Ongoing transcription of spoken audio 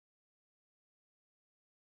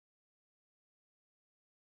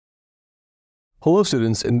Hello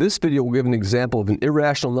students, in this video we'll give an example of an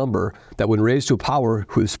irrational number that when raised to a power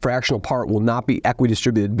whose fractional part will not be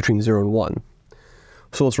equidistributed between 0 and 1.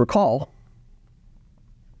 So let's recall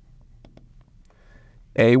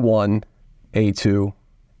a1, a2,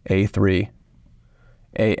 a3,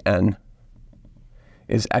 an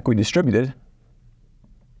is equidistributed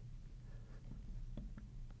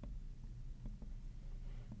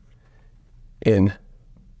in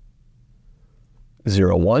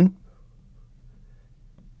 0, 1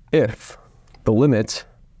 if the limit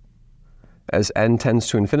as n tends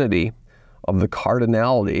to infinity of the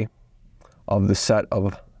cardinality of the set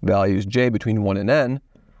of values j between 1 and n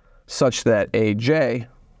such that aj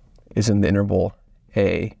is in the interval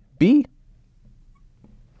a, b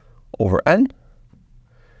over n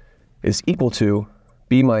is equal to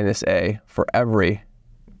b minus a for every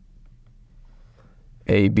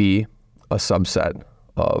ab a subset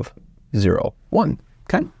of 0, 1,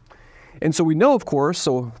 okay? And so we know, of course,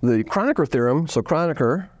 so the Kronecker theorem, so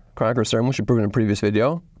Kronecker's theorem, which we proved in a previous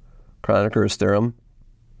video, Kronecker's theorem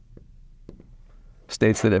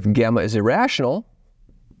states that if gamma is irrational,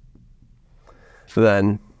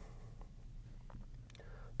 then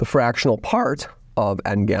the fractional part of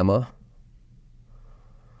n gamma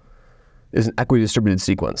is an equidistributed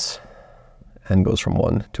sequence. N goes from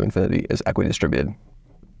 1 to infinity is equidistributed.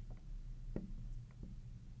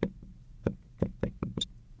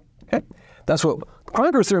 Okay, that's what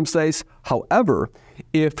Kronecker's theorem says. However,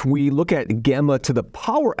 if we look at gamma to the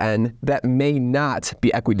power n, that may not be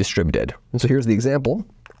equidistributed. And so here's the example.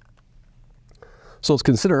 So let's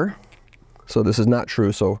consider, so this is not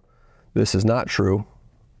true, so this is not true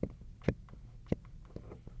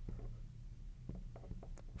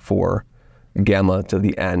for gamma to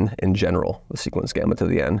the n in general, the sequence gamma to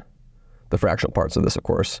the n, the fractional parts of this, of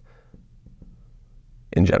course,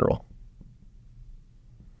 in general.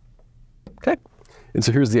 Okay, and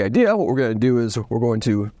so here's the idea. What we're going to do is we're going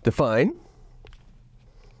to define.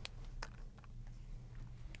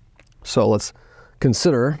 So let's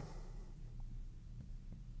consider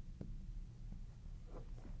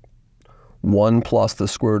 1 plus the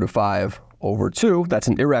square root of 5 over 2. That's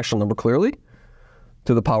an irrational number, clearly,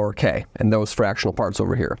 to the power k, and those fractional parts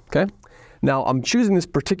over here, okay? Now, I'm choosing this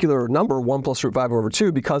particular number, 1 plus root 5 over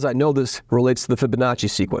 2, because I know this relates to the Fibonacci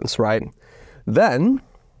sequence, right? Then,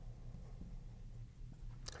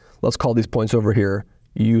 let's call these points over here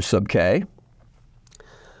u sub k.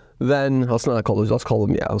 Then, let's not call those, let's call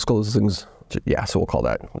them, yeah, let's call those things, yeah, so we'll call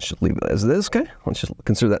that, let's just leave it as it is, okay? Let's just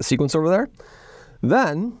consider that sequence over there.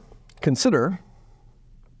 Then, consider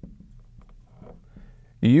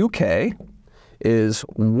uk is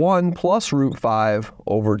 1 plus root 5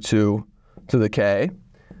 over 2 to the k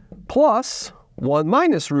plus 1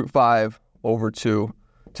 minus root 5 over 2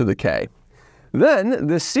 to the k. Then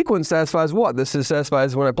this sequence satisfies what? This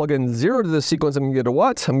satisfies when I plug in 0 to this sequence, I'm going to get a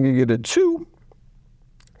what? I'm going to get a 2.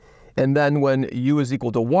 And then when u is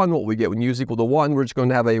equal to 1, what we get? When u is equal to 1, we're just going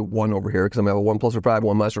to have a 1 over here because I'm going to have a 1 plus root 5,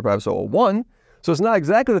 1 minus root 5, so a 1. So it's not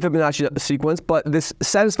exactly the Fibonacci sequence, but this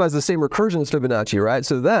satisfies the same recursion as Fibonacci, right?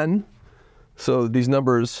 So then, so these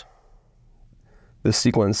numbers, this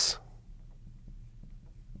sequence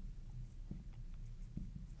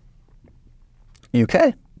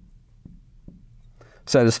uk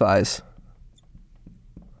satisfies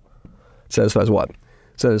what?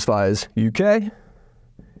 Satisfies uk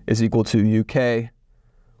is equal to uk,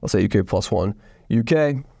 let's say uk plus 1,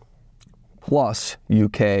 uk plus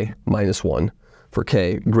uk minus 1 for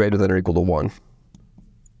k greater than or equal to 1.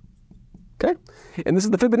 Okay? And this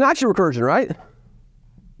is the Fibonacci recursion, right?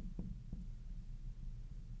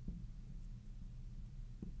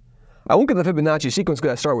 I won't get the Fibonacci sequence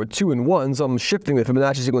because I start with 2 and 1, so I'm shifting the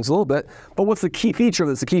Fibonacci sequence a little bit. But what's the key feature of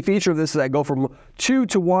this? The key feature of this is I go from 2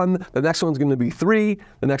 to 1, the next one's going to be 3,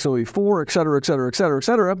 the next one will be 4, et cetera, et cetera, et cetera, et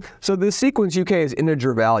cetera. So this sequence uk is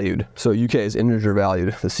integer valued. So uk is integer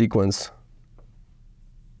valued. The sequence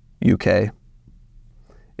uk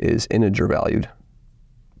is integer valued.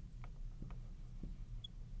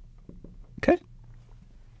 Okay?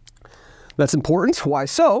 That's important. Why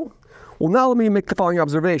so? Well, now let me make the following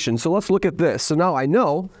observation. So let's look at this. So now I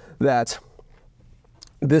know that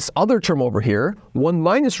this other term over here, 1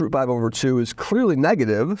 minus root 5 over 2, is clearly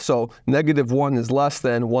negative. So negative 1 is less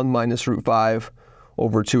than 1 minus root 5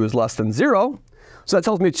 over 2 is less than 0. So that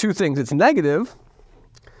tells me two things. It's negative.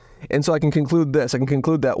 And so I can conclude this. I can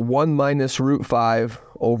conclude that 1 minus root 5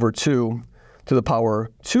 over 2 to the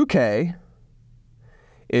power 2k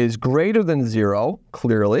is greater than 0,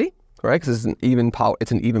 clearly, right? Because it's an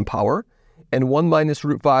even power. And 1 minus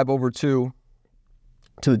root 5 over 2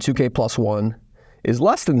 to the 2k plus 1 is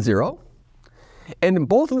less than 0. And in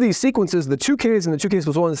both of these sequences, the 2k's and the 2k's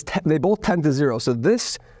plus 1, they both tend to 0. So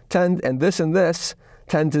this tend and this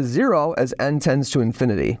tend to 0 as n tends to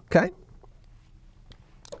infinity, okay?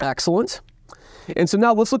 Excellent. And so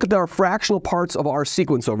now let's look at our fractional parts of our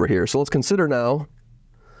sequence over here. So let's consider now,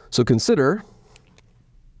 so consider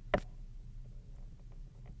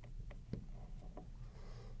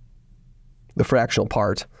the fractional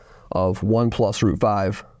part of 1 plus root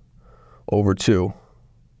 5 over 2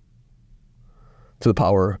 to the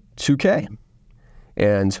power 2k,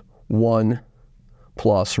 and 1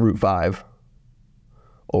 plus root 5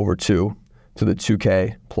 over 2 to the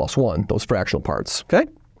 2k plus 1, those fractional parts, okay?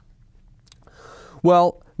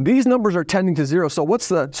 Well, these numbers are tending to 0, so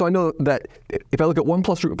so I know that if I look at 1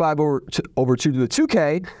 plus root 5 over 2 to the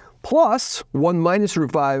 2k, plus 1 minus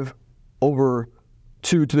root 5 over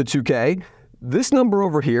 2 to the 2k, this number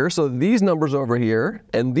over here, so these numbers over here,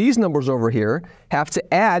 and these numbers over here have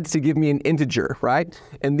to add to give me an integer, right?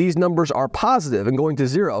 And these numbers are positive and going to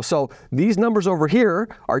 0. So these numbers over here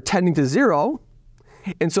are tending to 0.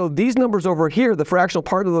 And so these numbers over here, the fractional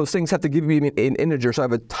part of those things have to give me an integer. So I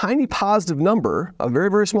have a tiny positive number, a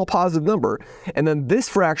very, very small positive number, and then this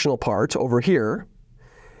fractional part over here,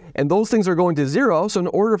 and those things are going to 0, so in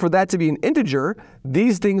order for that to be an integer,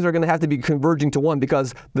 these things are going to have to be converging to 1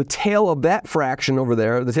 because the tail of that fraction over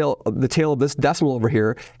there, the tail of this decimal over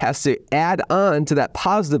here, has to add on to that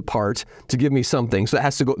positive part to give me something. So it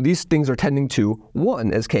has to go, these things are tending to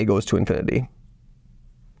 1 as k goes to infinity.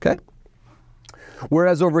 Okay?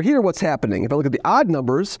 Whereas over here, what's happening? If I look at the odd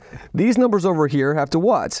numbers, these numbers over here have to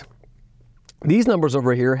what? These numbers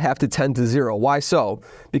over here have to tend to 0. Why so?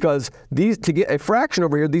 Because to get a fraction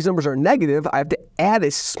over here, these numbers are negative. I have to add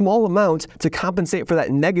a small amount to compensate for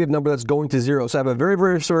that negative number that's going to 0. So I have a very,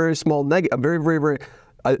 very, very small negative,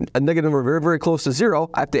 a negative number very, very close to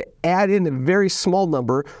 0. I have to add in a very small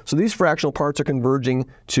number. So these fractional parts are converging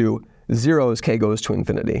to 0 as k goes to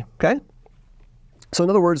infinity. Okay? So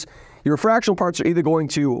in other words, your fractional parts are either going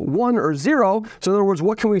to 1 or 0. So in other words,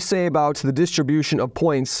 what can we say about the distribution of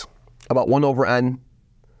points about 1 over n,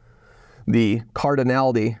 the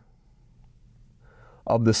cardinality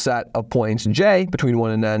of the set of points j between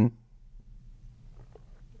 1 and n,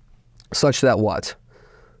 such that what?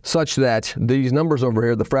 Such that these numbers over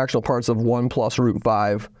here, the fractional parts of 1 plus root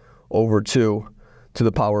 5 over 2 to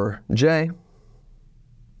the power j,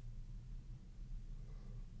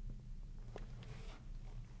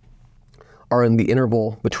 are in the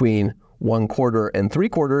interval between 1/4 and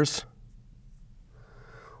 3/4.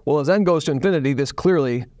 Well, as n goes to infinity, this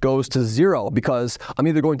clearly goes to 0 because I'm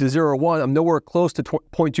either going to 0 or 1. I'm nowhere close to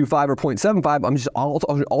 0.25 or 0.75. I'm just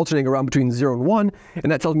alternating around between 0 and 1,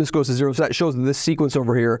 and that tells me this goes to 0. So that shows that this sequence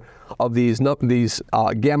over here of these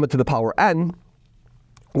gamma to the power n,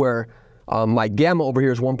 where my gamma over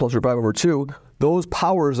here is 1 plus root 5 over 2, those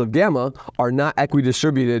powers of gamma are not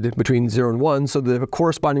equidistributed between 0 and 1, so the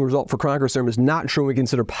corresponding result for Kroneker's theorem is not true when we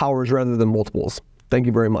consider powers rather than multiples. Thank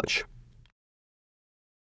you very much.